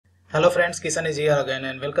Hello friends, Kisan is here again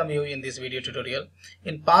and welcome you in this video tutorial.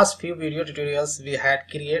 In past few video tutorials, we had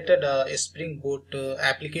created a Spring Boot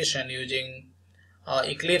application using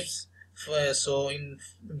Eclipse. So in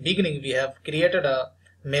beginning, we have created a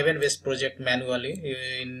Maven-based project manually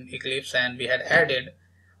in Eclipse, and we had added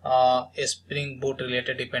a Spring Boot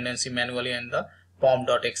related dependency manually in the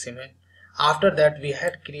pom.xml. After that, we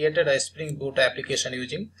had created a Spring Boot application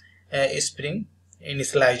using Spring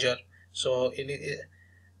Initializer. So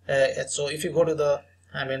if you go to the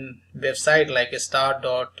website like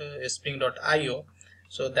start.spring.io,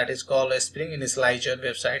 so that is called a Spring Initializer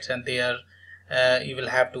websites, and there you will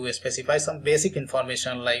have to specify some basic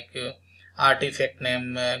information like artifact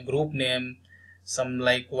name, group name, some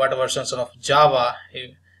like what versions of Java.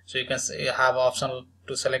 So you can have option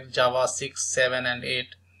to select Java 6, 7 and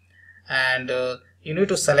 8, and you need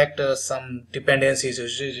to select some dependencies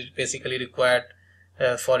which is basically required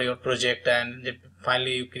for your project, and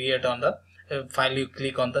finally you create on the finally you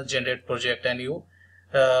click on the generate project, and you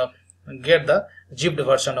uh, get the zipped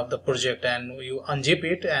version of the project, and you unzip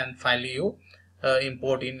it, and finally you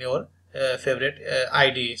import in your favorite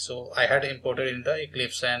IDE. So I had imported in the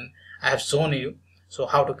Eclipse, and I have shown you so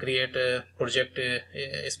how to create a project,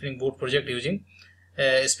 a Spring Boot project using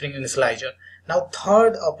Spring Initializer. Now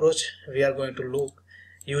third approach we are going to look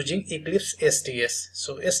using Eclipse STS.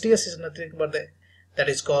 So STS is nothing but that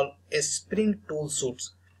is called a Spring Tool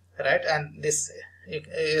Suites, right? And this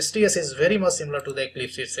STS is very much similar to the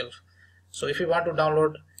Eclipse itself. So if you want to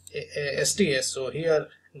download a STS, so here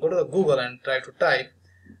go to the Google and try to type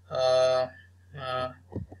uh,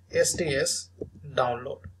 STS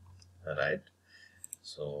download, right?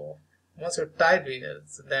 So once you type it,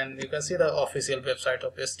 then you can see the official website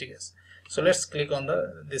of STS. So let's click on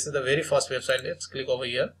this is the very first website. Let's click over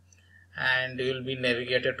here, and you will be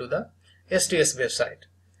navigated to the STS website,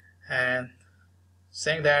 and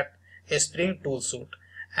saying that a Spring Tool Suite,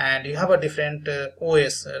 and you have a different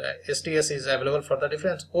OS. STS is available for the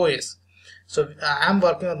different OS. So I'm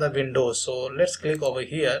working on the Windows, so let's click over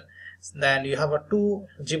here. Then you have a two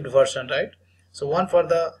zipped version, right? So one for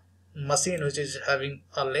the machine which is having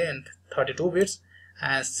a length 32 bits,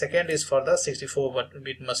 and second is for the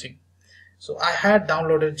 64-bit machine. So I had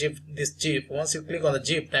downloaded this zip. Once you click on the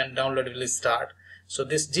zip, then download will start. So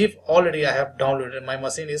this zip already I have downloaded. My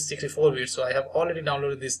machine is 64 bits, so I have already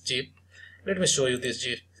downloaded this zip. Let me show you this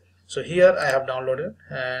zip. So here I have downloaded,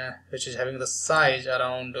 which is having the size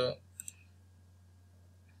around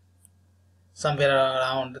somewhere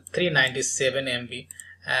around 397 MB.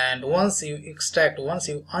 And once you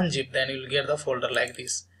unzip, then you will get the folder like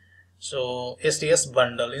this. So STS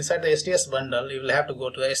bundle. Inside the STS bundle, you will have to go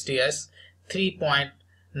to the STS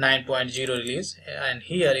 3.9.0 release, and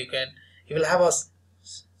here you will have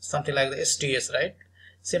something like the STS, right?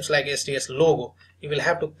 Seems like STS logo. You will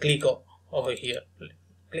have to click over here.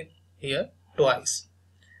 Click here twice,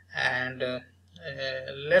 and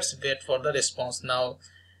let's wait for the response. Now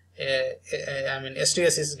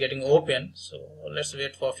STS is getting open, so let's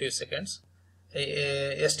wait for a few seconds.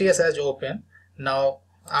 STS has opened. Now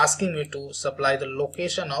asking me to supply the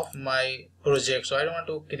location of my project, so I don't want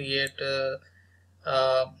to create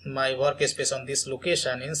my workspace on this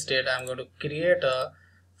location. Instead, I'm going to create a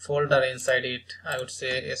folder inside it. I would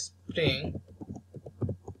say a Spring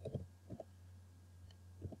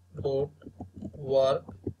Boot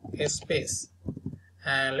workspace,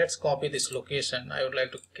 and let's copy this location. I would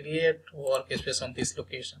like to create workspace on this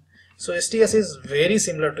location. So STS is very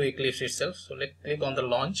similar to Eclipse itself. So let's click on the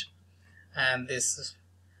launch, and this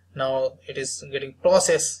now it is getting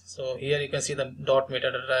processed. So here you can see the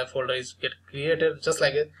 .metadata folder is get created just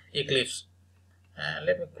like Eclipse. And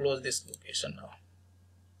let me close this location now.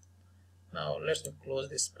 Now let's close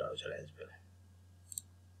this browser as well.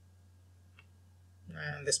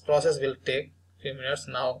 And this process will take few minutes.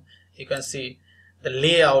 Now you can see the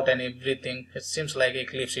layout and everything. It seems like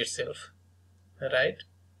Eclipse itself, right?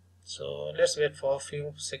 So let's wait for a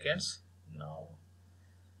few seconds.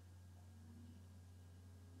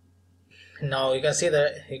 Now you can see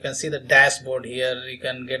the dashboard here. You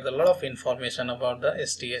can get a lot of information about the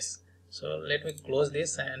STS. So let me close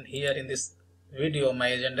this, and here in this video my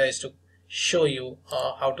agenda is to show you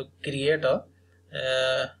how to create a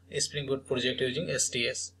Spring Boot project using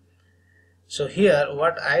STS. So here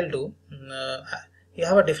what I'll do, you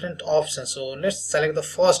have a different option. So let's select the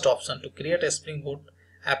first option. To create a Spring Boot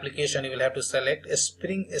application, you will have to select a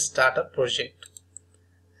Spring Starter project,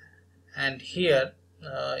 and here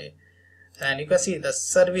and you can see the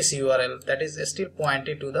service URL that is still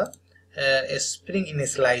pointing to the Spring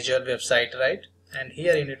Initializer website, right? And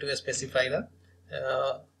here you need to specify the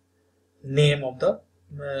name of the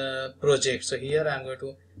project. So here I'm going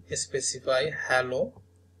to specify hello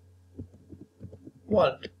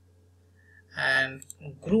world, and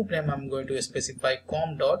group name I'm going to specify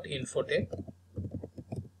com.infotech,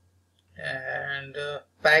 and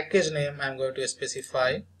package name I'm going to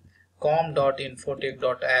specify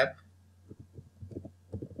com.infotech.app,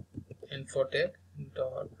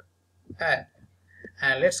 infotech.app,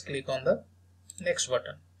 and let's click on the next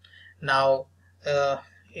button. Now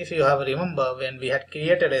if you have remember, when we had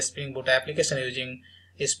created a Spring Boot application using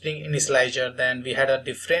a Spring Initializer, then we had a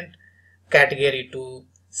different category to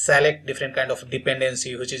select different kind of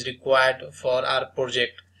dependency which is required for our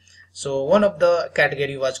project. So one of the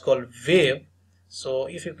category was called wave. So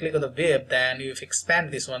if you click on the wave, then if you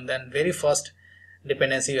expand this one, then very first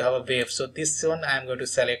dependency you have a wave. So this one I am going to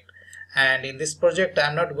select, and in this project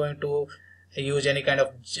I'm not going to use any kind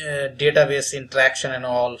of database interaction and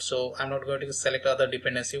all, so I'm not going to select other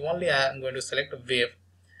dependency, only I am going to select wave.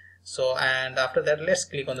 So and after that let's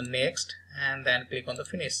click on the next and then click on the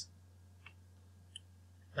finish.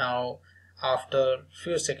 Now after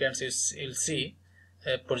few seconds you'll see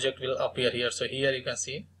a project will appear here. So here you can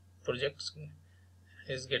see project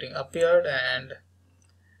is getting appeared, and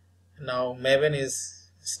now Maven is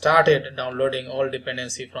started downloading all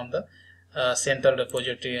dependency from the central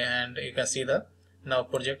repository, and you can see the now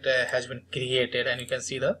project has been created, and you can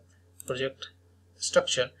see the project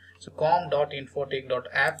structure. So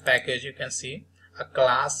com.infotech.app package, you can see a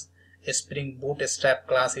class, a Spring Bootstrap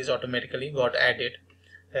class is automatically got added,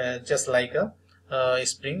 just like a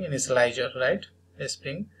Spring Initializer, right? A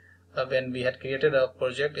Spring when we had created a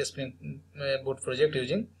project, a Spring Boot project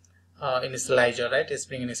using Initializer, right? A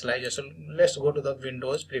Spring Initializer. So let's go to the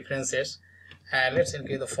Windows preferences and let's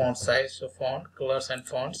increase the font size. So font, colors and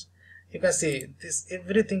fonts, you can see this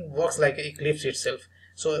everything works like Eclipse itself.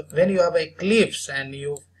 So when you have Eclipse and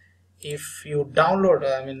if you download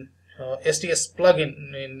STS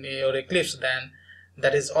plugin in your Eclipse, then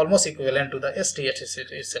that is almost equivalent to the STS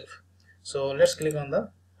itself. So let's click on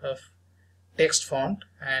the text font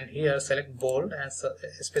and here select bold and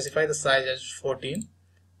specify the size as 14.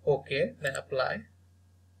 OK, then apply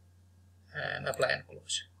and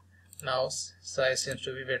close. Now size seems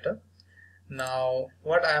to be better. Now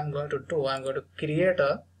what I am going to do, I am going to create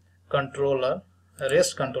a controller, a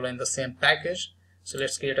REST controller in the same package. So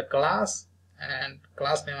let's create a class, and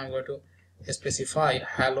class name I am going to specify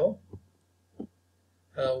hello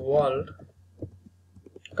world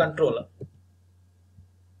controller.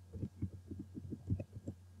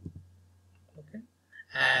 Okay,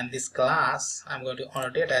 and this class I'm going to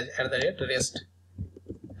annotate as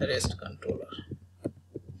REST controller.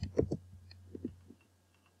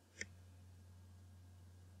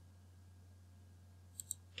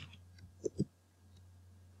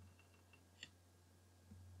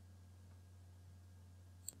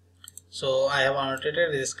 So I have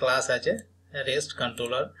annotated this class as a REST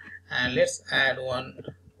controller, and let's add one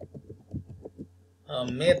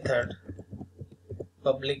method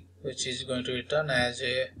public which is going to return as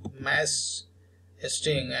a mass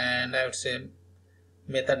string, and I would say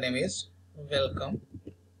method name is welcome,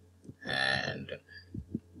 and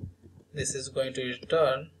this is going to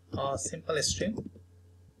return a simple string.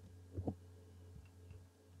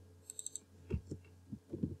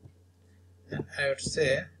 And I would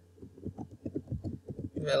say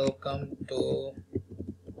welcome to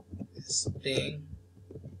Spring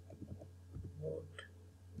Boot,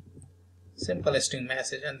 simple string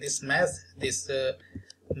message, and this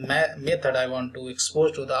method I want to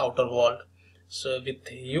expose to the outer world. So with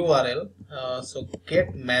URL, so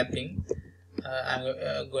get mapping,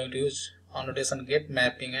 I'm going to use annotation get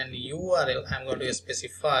mapping, and URL I'm going to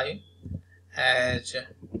specify as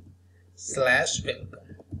 /welcome.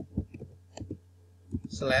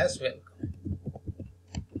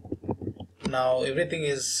 Now everything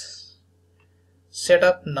is set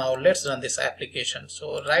up. Now let's run this application.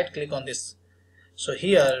 So right click on this. So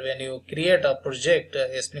here when you create a project,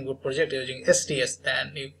 a Spring Boot project using STS,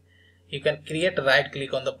 then you can create, right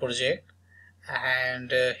click on the project,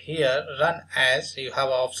 and here run as, you have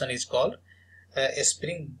an option is called a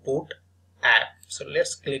Spring Boot app. So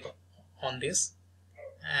let's click on this,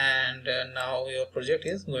 and now your project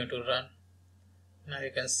is going to run. Now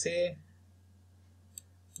you can see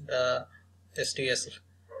the STS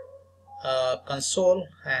console,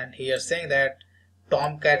 and here saying that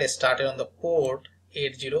Tomcat is started on the port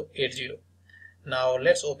 8080. Now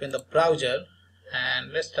let's open the browser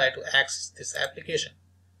and let's try to access this application.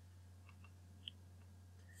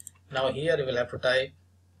 Now here you will have to type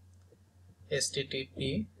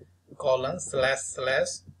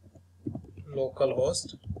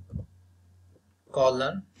http://localhost://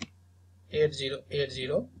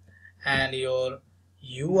 8080 and your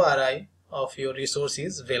URI of your resource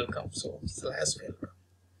is welcome, so /welcome,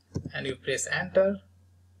 and you press enter.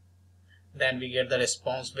 Then we get the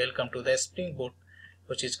response, welcome to the Spring Boot,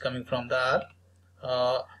 which is coming from the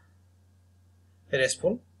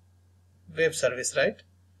RESTful web service, right?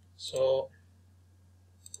 So,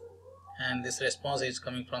 and this response is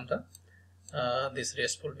coming from the this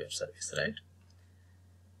RESTful web service, right?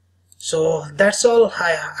 So that's all.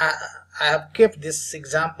 I have kept this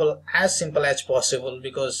example as simple as possible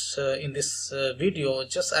because in this video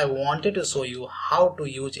just I wanted to show you how to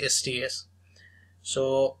use STS.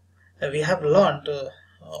 So we have learned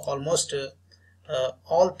almost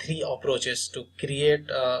all three approaches to create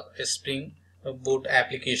a Spring Boot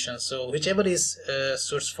application. So whichever is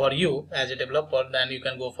suits for you as a developer, then you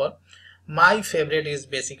can go for. My favorite is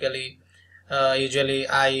basically usually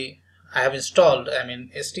I have installed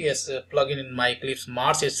STS plugin in my Eclipse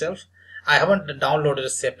March itself. I haven't downloaded a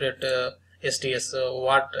separate STS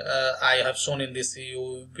what I have shown in this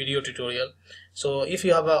video tutorial. So if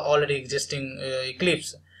you have a already existing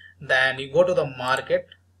Eclipse, then you go to the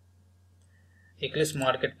Eclipse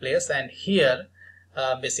marketplace, and here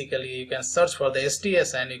basically you can search for the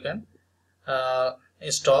STS and you can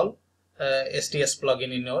install STS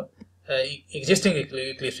plugin in your existing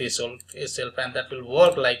Eclipse itself, and that will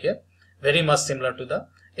work like a very much similar to the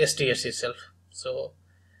STS itself. So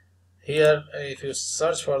here if you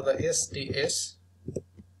search for the STS,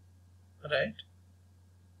 right,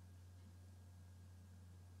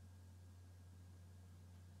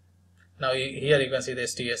 now here you can see the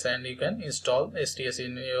STS and you can install STS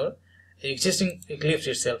in your existing Eclipse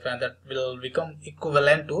itself, and that will become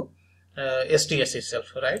equivalent to STS itself,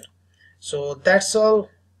 right? So that's all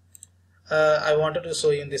I wanted to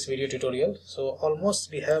show you in this video tutorial. So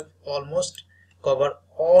we have almost covered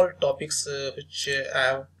all topics which I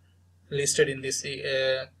have listed in this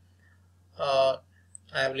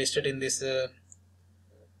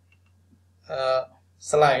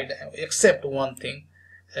slide, except one thing,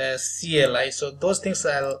 CLI. So those things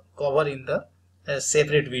I'll cover in the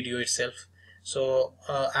separate video itself. So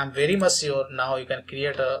I'm very much sure now you can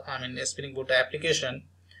create a Spring Boot application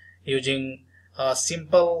using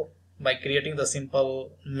by creating the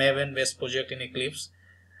simple Maven based project in Eclipse.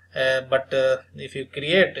 But if you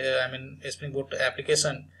create a Spring Boot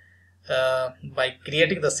application by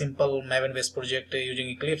creating the simple Maven based project using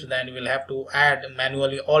Eclipse, then you will have to add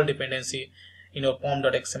manually all dependency in your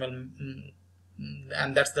pom.xml,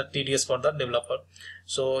 and that's the tedious for the developer.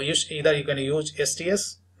 So either you can use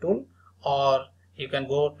STS tool, or you can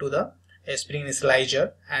go to the Spring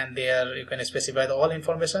Initializer, and there you can specify the all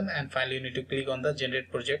information, and finally you need to click on the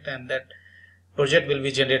generate project, and that project will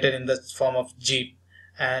be generated in the form of zip,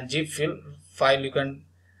 and zip file you can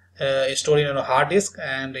store it on a hard disk,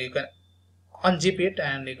 and you can unzip it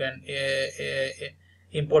and you can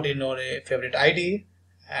import in your favorite IDE,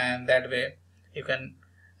 and that way you can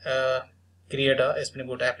create a Spring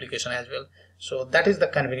Boot application as well. So that is the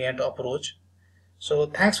convenient approach. So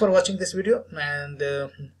thanks for watching this video, and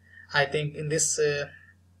I think in this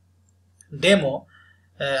demo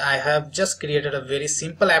I have just created a very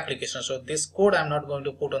simple application. So this code I'm not going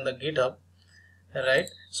to put on the GitHub, right?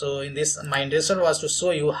 So in this, my intention was to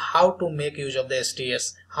show you how to make use of the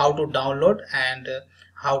STS, how to download, and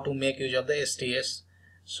how to make use of the STS.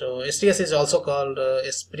 So STS is also called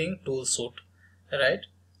Spring Tool Suite, right?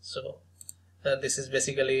 So this is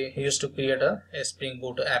basically used to create a Spring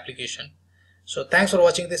Boot application. So thanks for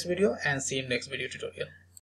watching this video, and see you in next video tutorial.